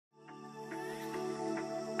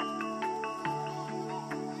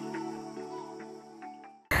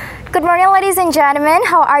Good morning, ladies and gentlemen.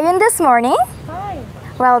 How are you this morning? Fine.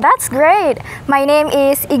 Well, that's great. My name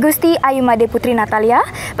is Gusti Ayu Putri Natalia,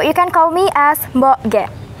 but you can call me as Mbok.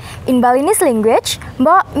 In Balinese language,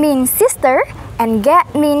 Mbok means sister and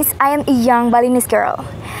Ge means I am a young Balinese girl.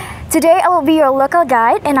 Today I will be your local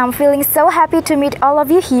guide and I'm feeling so happy to meet all of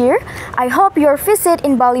you here. I hope your visit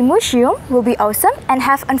in Bali Museum will be awesome and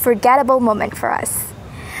have unforgettable moment for us.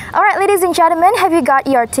 Alright, ladies and gentlemen, have you got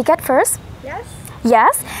your ticket first? Yes.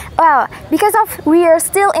 Yes? Well, because of we are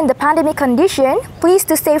still in the pandemic condition, please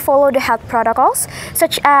to stay follow the health protocols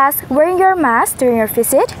such as wearing your mask during your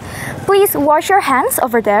visit. Please wash your hands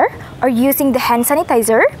over there or using the hand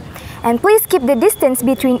sanitizer. And please keep the distance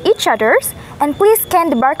between each others and please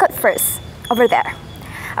scan the barcode first over there.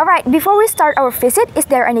 Alright, before we start our visit, is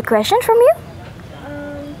there any question from you?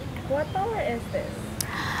 What tower is this?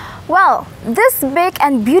 Well, this big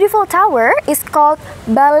and beautiful tower is called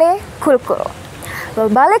Balai Kulkul. Well,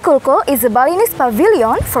 Balai Kulkul is a Balinese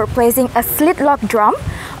pavilion for placing a slit-lock drum,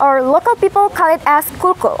 or local people call it as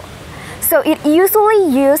kulkul. So it usually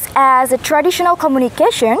used as a traditional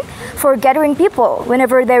communication for gathering people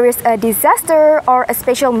whenever there is a disaster or a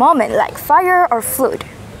special moment like fire or flood.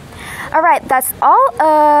 Alright, that's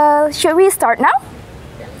all. Should we start now?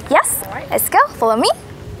 Yes? Let's go. Follow me.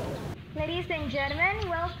 Ladies and gentlemen,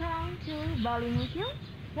 welcome to Bali Museum,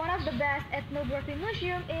 one of the best ethnography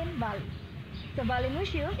museum in Bali. So Bali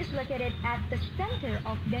Museum is located at the center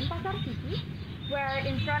of Denpasar City, where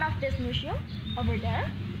in front of this museum, over there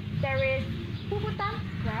is Puputan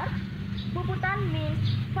Square. Puputan means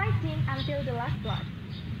fighting until the last blood.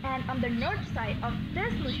 And on the north side of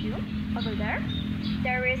this museum, over there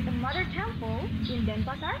is a mother temple in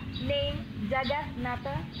Denpasar named Jagat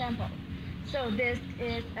Nata Temple. So this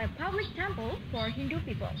is a public temple for Hindu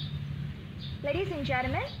people. Ladies and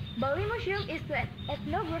gentlemen, Bali Museum is an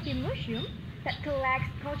ethnography museum that collects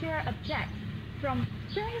cultural objects from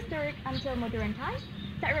prehistoric until modern times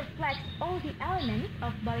that reflects all the elements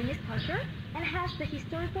of Balinese culture and has the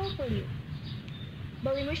historical value.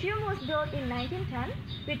 Bali Museum was built in 1910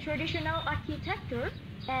 with traditional architecture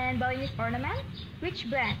and Balinese ornaments, which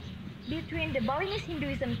blend between the Balinese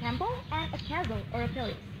Hinduism temple and a castle or a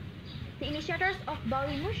palace. The initiators of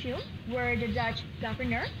Bali Museum were the Dutch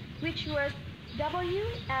governor, which was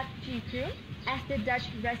W.F.G. Kroon as the Dutch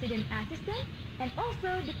resident assistant, and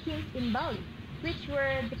also the kings in Bali, which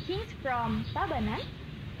were the kings from Tabanan,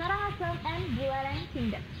 Karangasem, and Bulan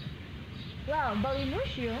kingdoms. Well, Bali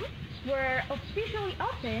Museum were officially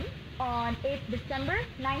opened on 8 December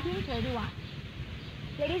 1931.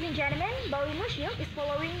 Ladies and gentlemen, Bali Museum is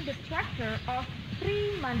following the structure of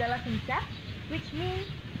three mandala concept, which means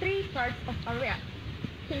three parts of area.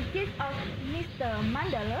 Consists of Mr.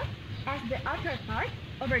 Mandala as the outer part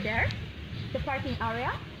over there, the parking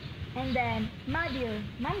area, and then Madhya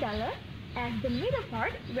Mandala as the middle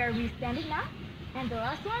part where we're standing now, and the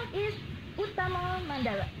last one is Utama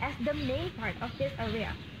Mandala as the main part of this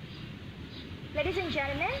area. Ladies and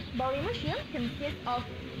gentlemen, Bali Museum consists of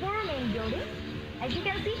four main buildings. As you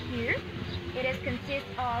can see here, it consists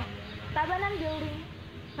of Tabanan building,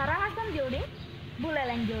 Karangasem building,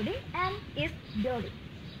 Buleleng building, and East building.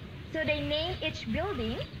 So they name each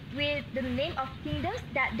building with the name of kingdoms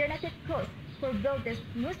that donated clothes for build this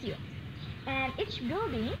museum. And each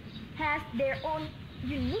building has their own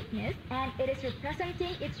uniqueness and it is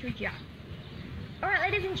representing its region.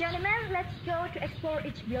 Alright, ladies and gentlemen, let's go to explore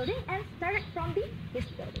each building and start it from the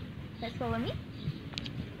East building. Let's follow me.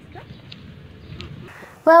 Let's go.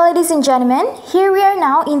 Well, ladies and gentlemen, here we are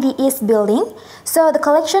now in the East building. So the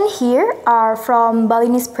collection here are from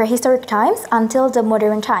Balinese prehistoric times until the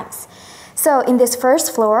modern times. So in this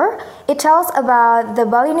first floor, it tells about the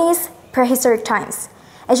Balinese prehistoric times.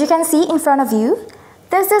 As you can see in front of you,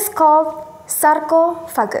 this is called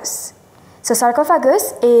sarcophagus. So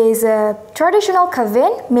sarcophagus is a traditional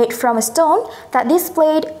coffin made from a stone that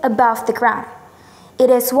displayed above the ground. It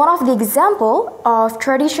is one of the example of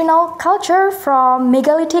traditional culture from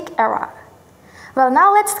megalithic era. Well,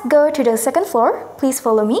 now let's go to the second floor. Please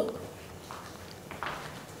follow me.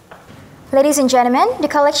 Ladies and gentlemen, the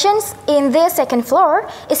collections in this second floor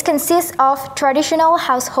consists of traditional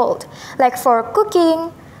household, like for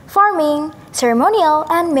cooking, farming, ceremonial,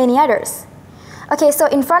 and many others. Okay, so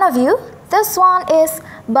in front of you, this one is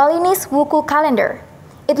Balinese Wuku calendar.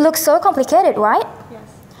 It looks so complicated, right? Yes.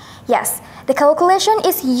 Yes, the calculation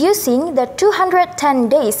is using the 210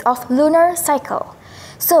 days of lunar cycle.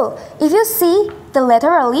 So if you see the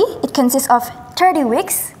laterally, it consists of 30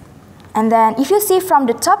 weeks. And then if you see from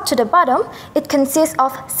the top to the bottom, it consists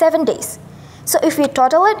of 7 days. So if we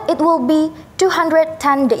total it, it will be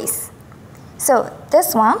 210 days. So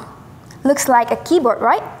this one looks like a keyboard,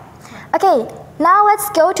 right? Okay, now let's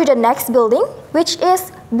go to the next building, which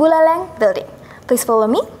is Buleleng building. Please follow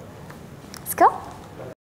me. Let's go.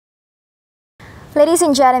 Ladies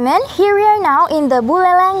and gentlemen, here we are now in the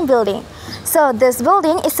Buleleng building. So this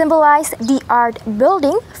building is symbolized the art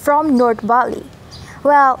building from North Bali.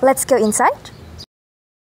 Well, let's go inside.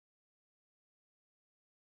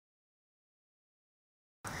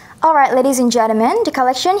 Alright, ladies and gentlemen, the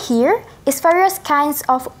collection here is various kinds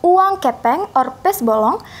of uang kepeng or pes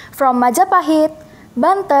bolong from Majapahit,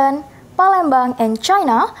 Banten, Palembang, and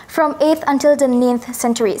China from 8th until the 9th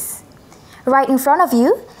centuries. Right in front of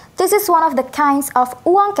you, this is one of the kinds of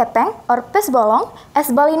uang kepeng or pes bolong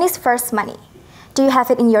as Balinese first money. Do you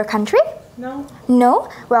have it in your country? No. No?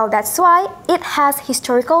 Well, that's why it has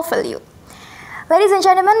historical value. Ladies and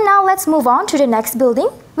gentlemen, now let's move on to the next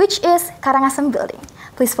building, which is Karangasem building.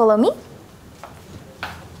 Please follow me.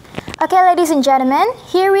 Okay, ladies and gentlemen,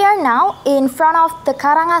 here we are now in front of the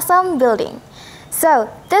Karangasem building. So,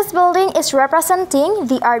 this building is representing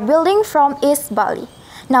the art building from East Bali.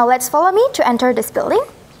 Now, let's follow me to enter this building.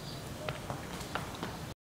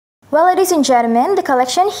 Well, ladies and gentlemen, the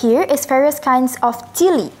collection here is various kinds of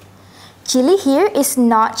chili. Chili here is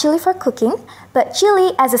not chili for cooking, but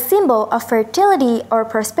chili as a symbol of fertility or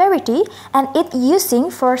prosperity and it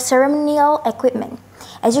using for ceremonial equipment.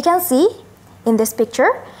 As you can see in this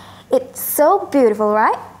picture, it's so beautiful,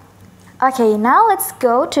 right? Okay, now let's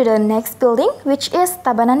go to the next building, which is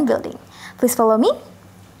Tabanan building. Please follow me.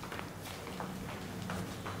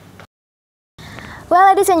 Well,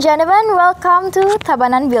 ladies and gentlemen, welcome to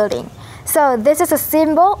Tabanan building. So this is a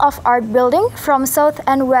symbol of art building from South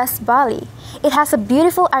and West Bali. It has a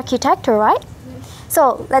beautiful architecture, right?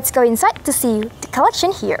 So let's go inside to see the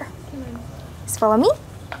collection here. Just follow me.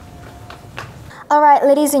 Alright,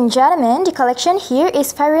 ladies and gentlemen, the collection here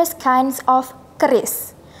is various kinds of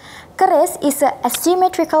keris. Keris is an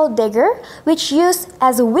asymmetrical dagger which used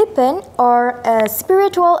as a weapon or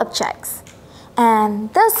spiritual objects.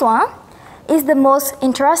 And this one is the most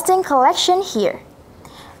interesting collection here.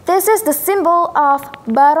 This is the symbol of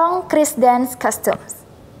Barong Keris dance customs.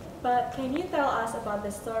 But can you tell us about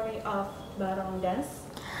the story of Barong dance?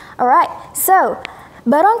 Alright, so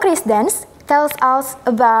Barong Keris dance tells us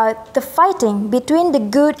about the fighting between the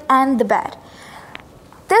good and the bad.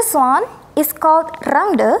 This one is called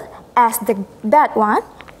Rangde as the bad one,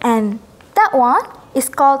 and that one is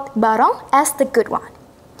called Barong as the good one.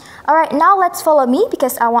 Alright, now let's follow me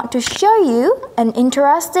because I want to show you an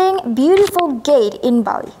interesting, beautiful gate in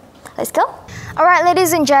Bali. Let's go. Alright,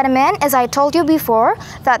 ladies and gentlemen, as I told you before,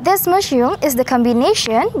 that this museum is the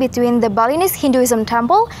combination between the Balinese Hinduism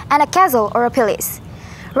temple and a castle or a palace.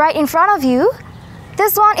 Right in front of you,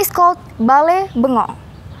 this one is called Balai Bengong.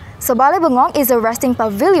 So Balai Bengong is a resting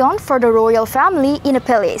pavilion for the royal family in a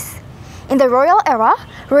palace. In the royal era,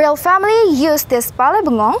 royal family used this Balai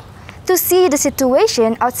Bengong to see the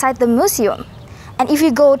situation outside the museum. And if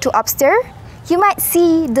you go to upstairs, you might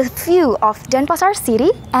see the view of Denpasar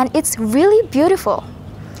City and it's really beautiful.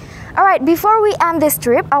 Alright, before we end this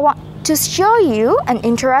trip, I want to show you an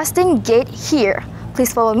interesting gate here.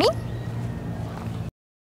 Please follow me.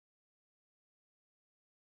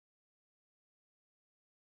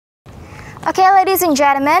 Okay, ladies and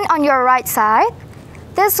gentlemen, on your right side,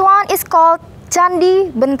 this one is called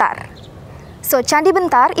Candi Bentar. So Candi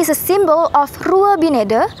Bentar is a symbol of Rua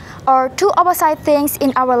Bineda, or two opposite things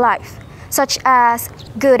in our life, such as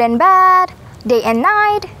good and bad, day and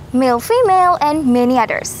night, male, female, and many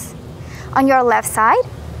others. On your left side,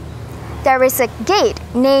 there is a gate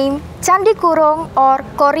named Candi Kurung or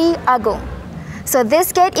Kori Agung. So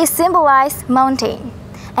this gate is symbolized mountain.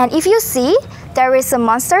 And if you see, there is a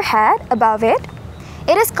monster head above it.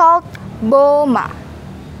 It is called Boma.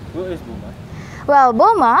 Who is Boma? Well,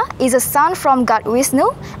 Boma is a son from God Vishnu,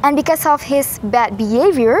 and because of his bad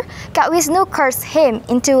behavior, God Vishnu cursed him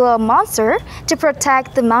into a monster to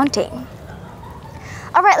protect the mountain.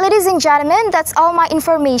 Alright, ladies and gentlemen, that's all my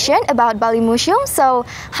information about Bali Museum. So,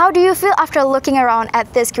 how do you feel after looking around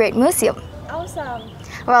at this great museum? Awesome.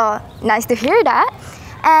 Well, nice to hear that.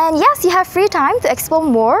 And yes, you have free time to explore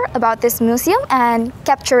more about this museum and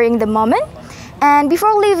capturing the moment. And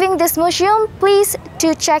before leaving this museum, please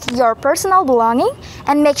to check your personal belonging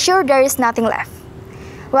and make sure there is nothing left.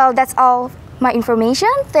 Well, that's all my information.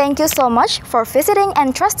 Thank you so much for visiting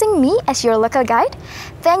and trusting me as your local guide.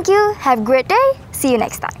 Thank you. Have a great day. See you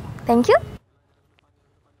next time. Thank you.